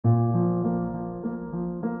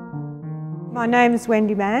My name is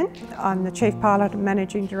Wendy Mann. I'm the Chief Pilot and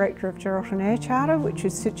Managing Director of Geraldton Air Charter, which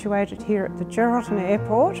is situated here at the Geraldton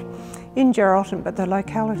Airport in Geraldton, but the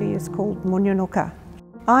locality is called Munyanuka.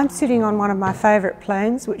 I'm sitting on one of my favourite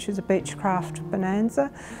planes, which is a Beechcraft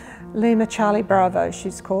Bonanza. Lima Charlie Bravo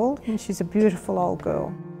she's called, and she's a beautiful old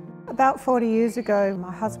girl. About 40 years ago,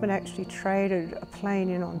 my husband actually traded a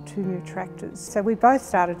plane in on 2 new tractors. So we both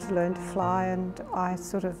started to learn to fly, and I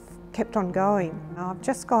sort of kept on going. I've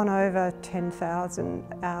just gone over 10,000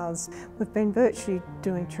 hours. We've been virtually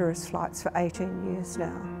doing tourist flights for 18 years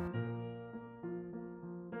now.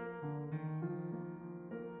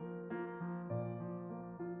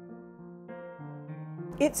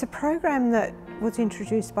 It's a program that was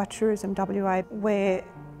introduced by Tourism WA, where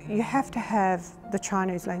you have to have the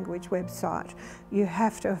Chinese language website. You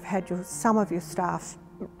have to have had some of your staff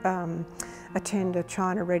attend a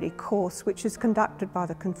China Ready course, which is conducted by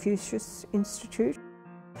the Confucius Institute.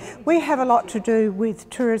 We have a lot to do with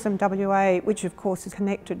Tourism WA, which of course is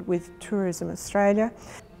connected with Tourism Australia.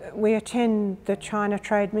 We attend the China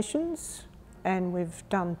trade missions, and we've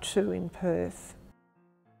done 2 in Perth.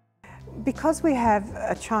 Because we have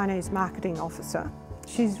a Chinese marketing officer,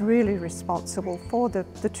 she's really responsible for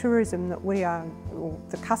the tourism that we are, or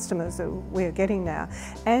the customers that we're getting now,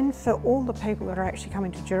 and for all the people that are actually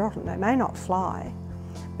coming to Geraldton. They may not fly,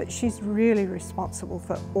 but she's really responsible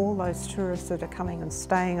for all those tourists that are coming and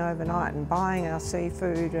staying overnight and buying our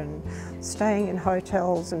seafood and staying in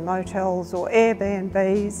hotels and motels or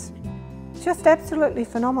Airbnbs. Just absolutely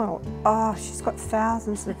phenomenal. Oh, she's got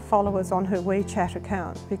thousands of followers on her WeChat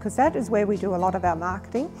account, because that is where we do a lot of our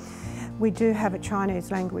marketing. We do have a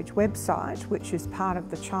Chinese language website, which is part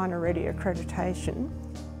of the China Ready accreditation.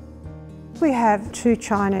 We have 2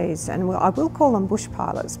 Chinese, and I will call them bush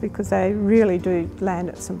pilots, because they really do land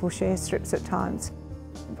at some bush airstrips at times.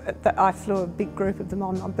 I flew a big group of them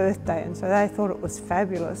on my birthday, and so they thought it was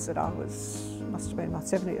fabulous that must have been my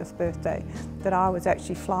 70th birthday, that I was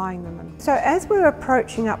actually flying them. And so as we're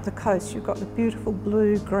approaching up the coast, you've got the beautiful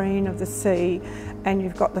blue-green of the sea, and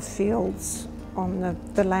you've got the fields on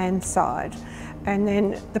the land side. And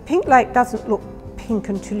then the pink lake doesn't look pink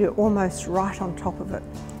until you're almost right on top of it.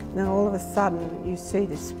 And then all of a sudden you see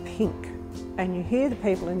this pink, and you hear the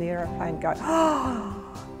people in the aeroplane go, oh,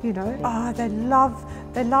 you know, oh, they love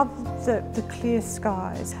the clear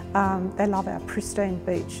skies. They love our pristine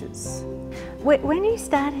beaches. When you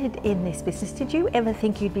started in this business, did you ever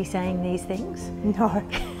think you'd be saying these things? No,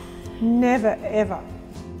 never ever.